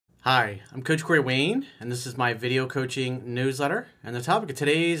Hi, I'm Coach Corey Wayne, and this is my video coaching newsletter. And the topic of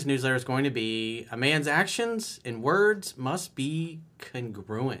today's newsletter is going to be a man's actions and words must be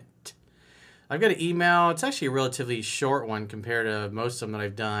congruent. I've got an email. It's actually a relatively short one compared to most of them that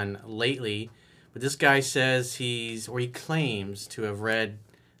I've done lately. But this guy says he claims to have read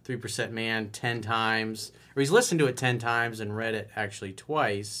 3% Man 10 times, or he's listened to it 10 times and read it actually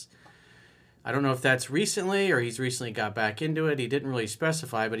twice. I don't know if that's recently or he's recently got back into it. He didn't really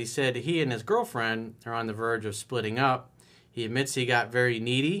specify, but he said he and his girlfriend are on the verge of splitting up. He admits he got very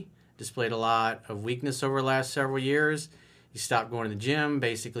needy, displayed a lot of weakness over the last several years. He stopped going to the gym,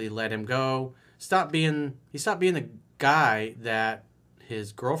 basically let him go. He stopped being the guy that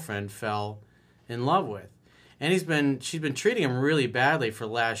his girlfriend fell in love with. And she's been treating him really badly for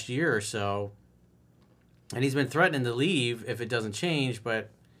the last year or so. And he's been threatening to leave if it doesn't change,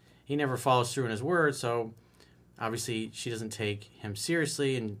 but he never follows through in his word, so obviously she doesn't take him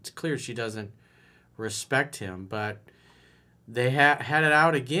seriously, and it's clear she doesn't respect him. But they had it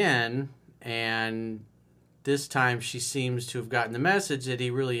out again, and this time she seems to have gotten the message that he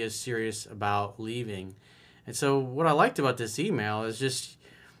really is serious about leaving. And so what I liked about this email is just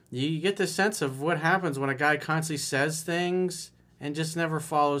you get the sense of what happens when a guy constantly says things and just never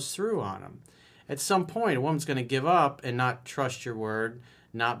follows through on them. At some point, a woman's going to give up and not trust your word,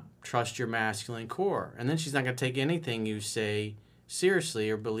 not trust your masculine core. And then she's not going to take anything you say seriously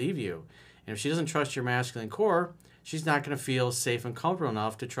or believe you. And if she doesn't trust your masculine core, she's not going to feel safe and comfortable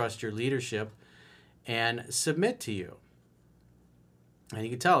enough to trust your leadership and submit to you. And you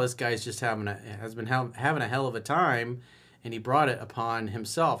can tell this guy's just having a hell of a time, and he brought it upon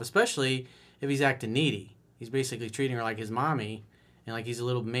himself, especially if he's acting needy. He's basically treating her like his mommy and like he's a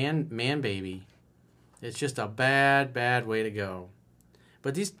little man baby. It's just a bad way to go.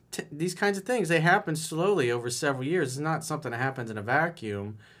 But these kinds of things, they happen slowly over several years. It's not something that happens in a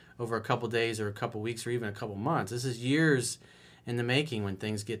vacuum over a couple days or a couple weeks or even a couple months. This is years in the making when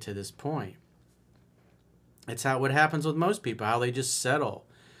things get to this point. It's what happens with most people, how they just settle.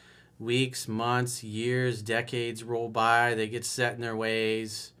 Weeks, months, years, decades roll by. They get set in their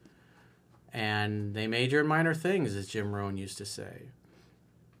ways. And they major in minor things, as Jim Rohn used to say.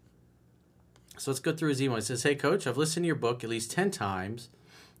 So let's go through his email. It says, "Hey, Coach, I've listened to your book at least 10 times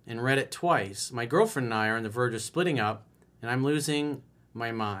and read it twice. My girlfriend and I are on the verge of splitting up, and I'm losing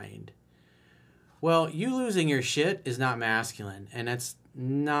my mind." Well, you losing your shit is not masculine, and that's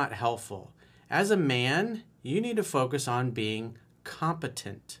not helpful. As a man, you need to focus on being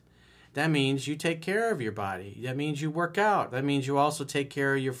competent. That means you take care of your body. That means you work out. That means you also take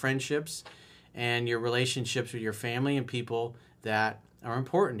care of your friendships and your relationships with your family and people that are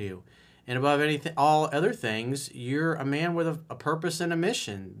important to you. And above anything, all other things, you're a man with a purpose and a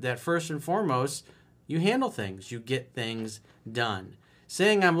mission that first and foremost, you handle things. You get things done.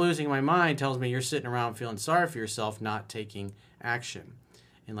 Saying I'm losing my mind tells me you're sitting around feeling sorry for yourself, not taking action.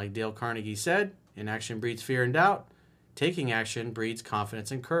 And like Dale Carnegie said, inaction breeds fear and doubt. Taking action breeds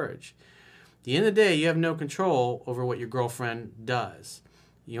confidence and courage. At the end of the day, you have no control over what your girlfriend does.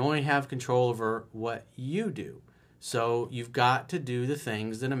 You only have control over what you do. So you've got to do the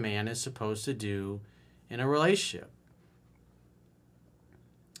things that a man is supposed to do in a relationship.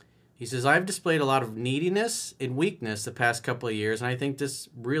 He says, "I've displayed a lot of neediness and weakness the past couple of years, and I think this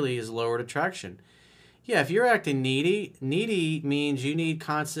really has lowered attraction." Yeah, if you're acting needy means you need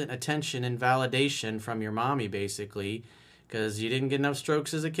constant attention and validation from your mommy, basically, because you didn't get enough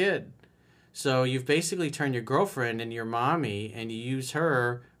strokes as a kid. So you've basically turned your girlfriend into your mommy, and you use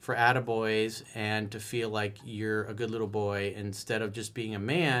her for attaboys and to feel like you're a good little boy instead of just being a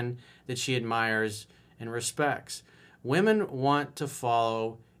man that she admires and respects. Women want to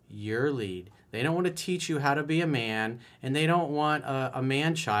follow your lead. They don't want to teach you how to be a man, and they don't want a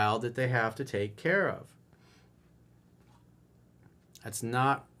man-child that they have to take care of. That's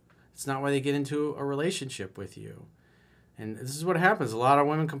not why they get into a relationship with you. And this is what happens. A lot of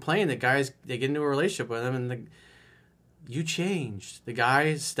women complain that guys, they get into a relationship with them and you changed. The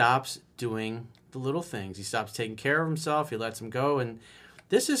guy stops doing the little things. He stops taking care of himself. He lets them go. And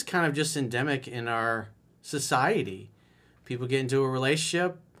this is kind of just endemic in our society. People get into a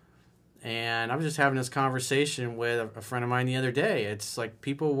relationship, and I was just having this conversation with a friend of mine the other day. It's like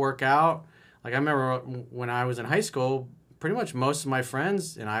people work out. Like I remember when I was in high school, pretty much most of my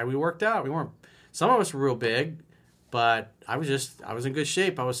friends and we worked out. Some of us were real big, but I was in good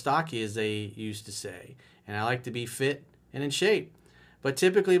shape. I was stocky, as they used to say. And I like to be fit and in shape. But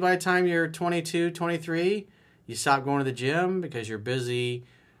typically by the time you're 22, 23, you stop going to the gym because you're busy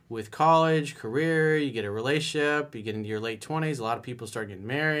with college, career, you get a relationship, you get into your late 20s. A lot of people start getting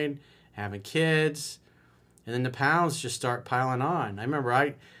married, having kids, and then the pounds just start piling on. I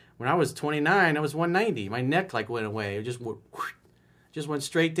remember When I was 29, I was 190. My neck like went away. It just went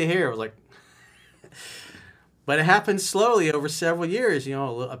straight to here. It was like, but it happened slowly over several years. You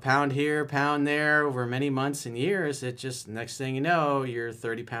know, a pound here, a pound there, over many months and years. It just, next thing you know, you're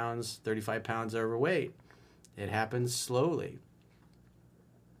 30 pounds, 35 pounds overweight. It happens slowly.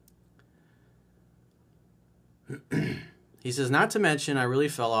 He says, not to mention, I really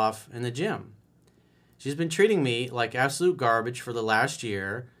fell off in the gym. She's been treating me like absolute garbage for the last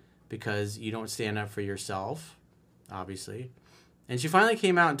year because you don't stand up for yourself, obviously. And she finally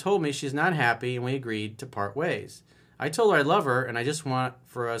came out and told me she's not happy, and we agreed to part ways. I told her I love her, and I just want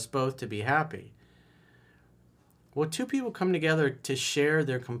for us both to be happy. Well, two people come together to share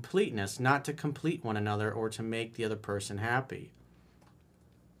their completeness, not to complete one another or to make the other person happy.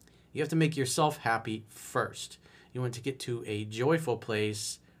 You have to make yourself happy first. You want to get to a joyful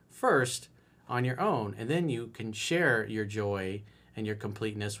place first on your own, and then you can share your joy and your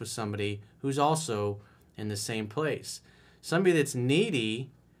completeness with somebody who's also in the same place. Somebody that's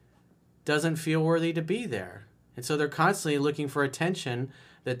needy doesn't feel worthy to be there. And so they're constantly looking for attention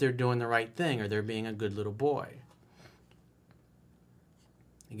that they're doing the right thing or they're being a good little boy.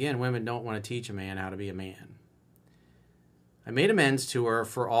 Again, women don't want to teach a man how to be a man. I made amends to her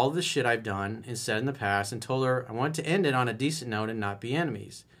for all the shit I've done and said in the past and told her I want to end it on a decent note and not be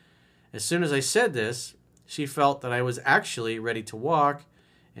enemies. As soon as I said this, she felt that I was actually ready to walk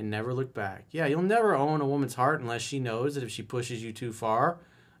and never look back. Yeah, you'll never own a woman's heart unless she knows that if she pushes you too far,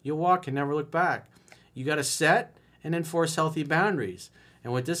 you'll walk and never look back. You got to set and enforce healthy boundaries.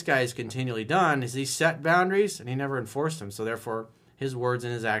 And what this guy has continually done is he set boundaries and he never enforced them. So therefore, his words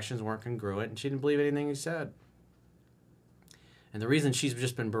and his actions weren't congruent and she didn't believe anything he said. And the reason she's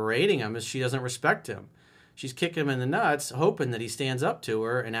just been berating him is she doesn't respect him. She's kicking him in the nuts, hoping that he stands up to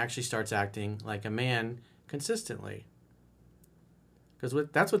her and actually starts acting like a man consistently. Because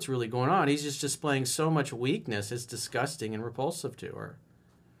that's what's really going on. He's just displaying so much weakness, it's disgusting and repulsive to her.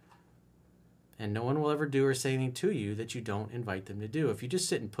 And no one will ever do or say anything to you that you don't invite them to do. If you just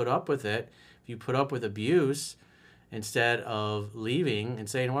sit and put up with it, if you put up with abuse, instead of leaving and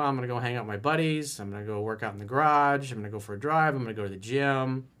saying, well, I'm going to go hang out with my buddies, I'm going to go work out in the garage, I'm going to go for a drive, I'm going to go to the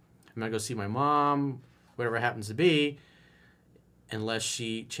gym, I'm going to go see my mom, whatever it happens to be, unless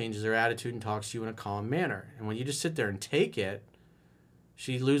she changes her attitude and talks to you in a calm manner. And when you just sit there and take it,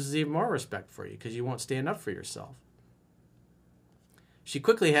 she loses even more respect for you because you won't stand up for yourself. She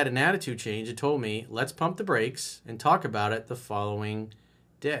quickly had an attitude change and told me, let's pump the brakes and talk about it the following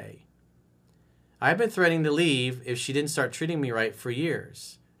day. I've been threatening to leave if she didn't start treating me right for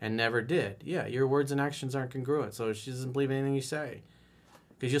years and never did. Yeah, your words and actions aren't congruent, so she doesn't believe anything you say.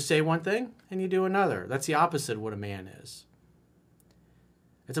 Because you'll say one thing and you do another. That's the opposite of what a man is.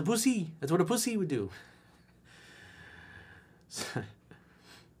 It's a pussy. That's what a pussy would do.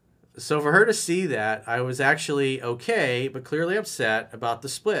 So for her to see that, I was actually okay, but clearly upset about the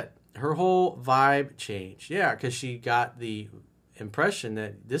split. Her whole vibe changed. Yeah, because she got the impression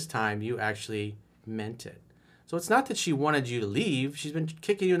that this time you actually meant it. So it's not that she wanted you to leave. She's been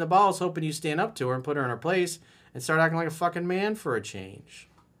kicking you in the balls, hoping you stand up to her and put her in her place and start acting like a fucking man for a change.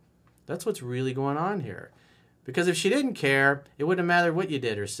 That's what's really going on here. Because if she didn't care, it wouldn't have mattered what you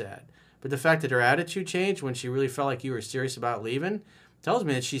did or said. But the fact that her attitude changed when she really felt like you were serious about leaving tells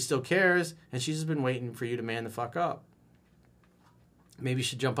me that she still cares and she's just been waiting for you to man the fuck up. Maybe you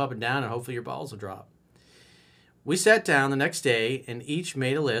should jump up and down and hopefully your balls will drop. We sat down the next day and each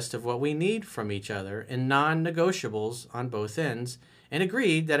made a list of what we need from each other and non-negotiables on both ends and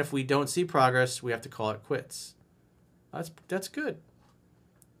agreed that if we don't see progress, we have to call it quits. That's good.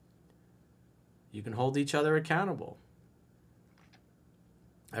 You can hold each other accountable.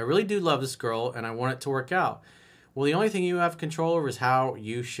 I really do love this girl and I want it to work out. Well, the only thing you have control over is how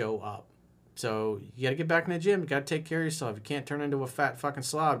you show up. So you got to get back in the gym. You got to take care of yourself. You can't turn into a fat fucking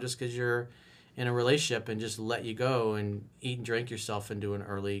slob just because you're in a relationship and just let you go and eat and drink yourself into an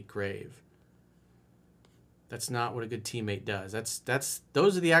early grave. That's not what a good teammate does.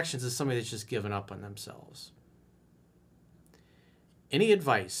 Those are the actions of somebody that's just given up on themselves. Any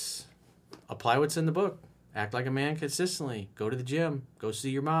advice? Apply what's in the book. Act like a man consistently. Go to the gym. Go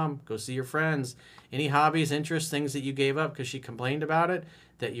see your mom. Go see your friends. Any hobbies, interests, things that you gave up because she complained about it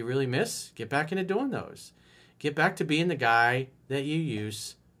that you really miss, get back into doing those. Get back to being the guy that you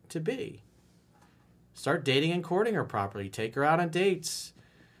used to be. Start dating and courting her properly. Take her out on dates.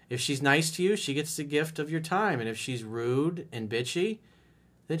 If she's nice to you, she gets the gift of your time. And if she's rude and bitchy,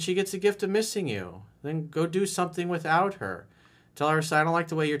 then she gets the gift of missing you. Then go do something without her. Tell her, I don't like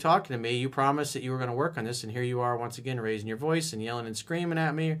the way you're talking to me. You promised that you were going to work on this, and here you are once again raising your voice and yelling and screaming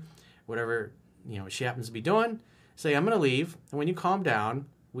at me, whatever she happens to be doing. Say, I'm going to leave, and when you calm down,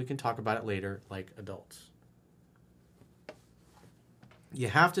 we can talk about it later like adults. You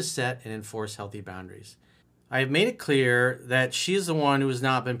have to set and enforce healthy boundaries. I have made it clear that she's the one who has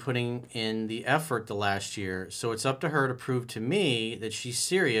not been putting in the effort the last year, so it's up to her to prove to me that she's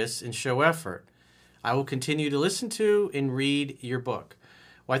serious and show effort. I will continue to listen to and read your book.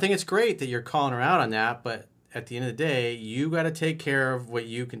 Well, I think it's great that you're calling her out on that, but at the end of the day, you got to take care of what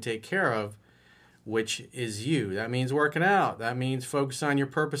you can take care of, which is you. That means working out. That means focus on your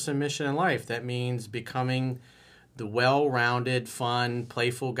purpose and mission in life. That means becoming the well-rounded, fun,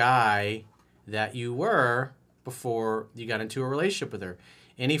 playful guy that you were before you got into a relationship with her.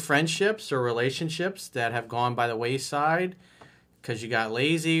 Any friendships or relationships that have gone by the wayside because you got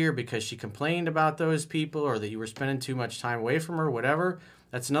lazy or because she complained about those people or that you were spending too much time away from her, whatever,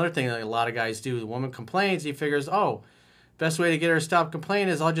 that's another thing that a lot of guys do. The woman complains, he figures, oh, best way to get her to stop complaining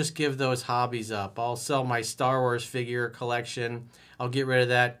is I'll just give those hobbies up. I'll sell my Star Wars figure collection. I'll get rid of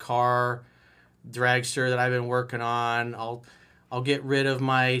that car dragster that I've been working on. I'll get rid of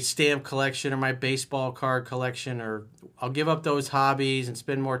my stamp collection or my baseball card collection, or I'll give up those hobbies and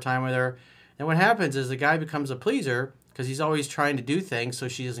spend more time with her. And what happens is the guy becomes a pleaser because he's always trying to do things so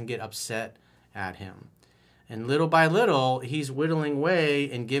she doesn't get upset at him. And little by little, he's whittling away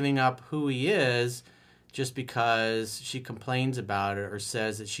and giving up who he is just because she complains about it or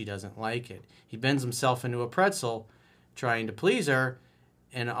says that she doesn't like it. He bends himself into a pretzel trying to please her,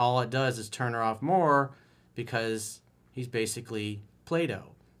 and all it does is turn her off more because he's basically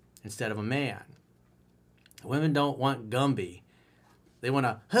Play-Doh instead of a man. Women don't want Gumby. They want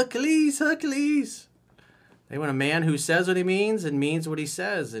a Hercules. They want a man who says what he means and means what he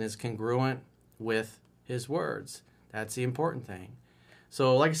says and is congruent with his words. That's the important thing.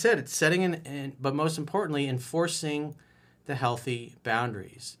 So like I said, it's setting but most importantly, enforcing the healthy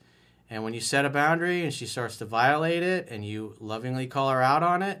boundaries. And when you set a boundary and she starts to violate it and you lovingly call her out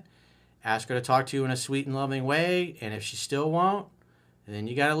on it, ask her to talk to you in a sweet and loving way, and if she still won't, then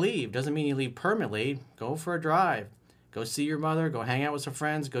you got to leave. Doesn't mean you leave permanently. Go for a drive. Go see your mother. Go hang out with some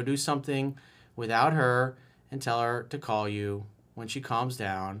friends. Go do something without her and tell her to call you when she calms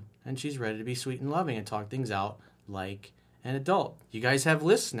down and she's ready to be sweet and loving and talk things out like an adult. You guys have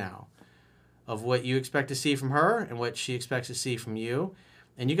lists now of what you expect to see from her and what she expects to see from you.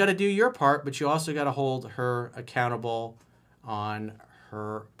 And you got to do your part, but you also got to hold her accountable on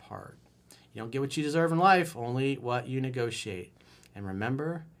her part. You don't get what you deserve in life, only what you negotiate. And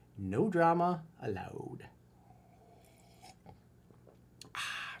remember, no drama allowed.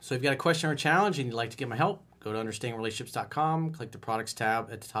 So if you've got a question or a challenge and you'd like to get my help, go to understandingrelationships.com, click the products tab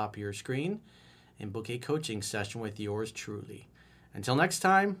at the top of your screen, and book a coaching session with yours truly. Until next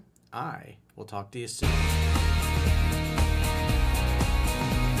time, I will talk to you soon.